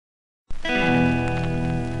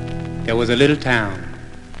There was a little town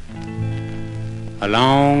a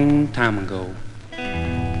long time ago,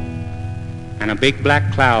 and a big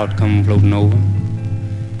black cloud come floating over,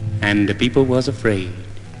 and the people was afraid.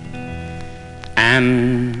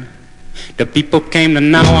 And the people came to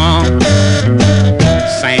Noah,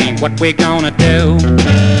 saying, what we gonna do?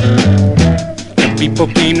 The people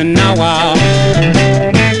came to Noah,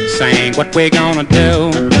 saying, what we gonna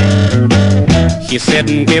do? He said,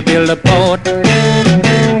 we'll build a boat,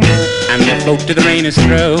 and we'll float till the rain is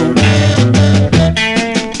through.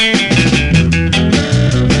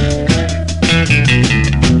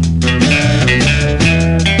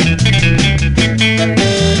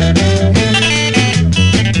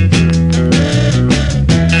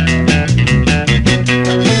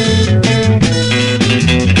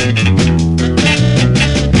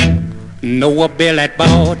 Noah built that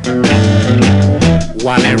boat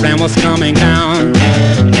while that rain was coming down.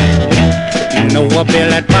 Noah built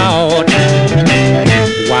that boat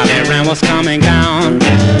while that rain was coming down.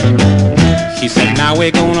 He said, now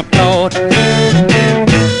we're gonna float,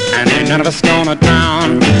 and ain't none of us gonna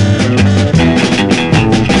drown.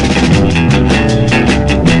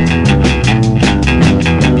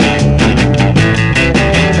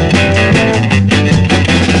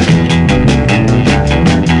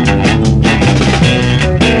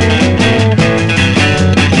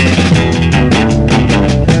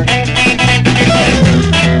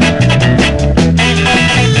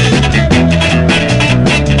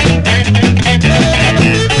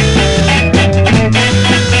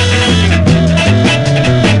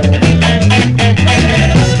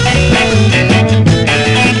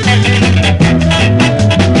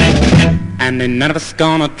 And none of us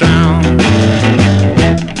gonna drown.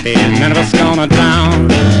 Ain't none of us gonna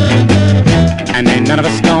drown. And ain't none of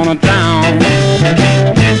us gonna drown.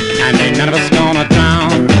 And ain't none of us gonna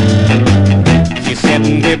drown. He said,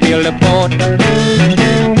 we build a boat,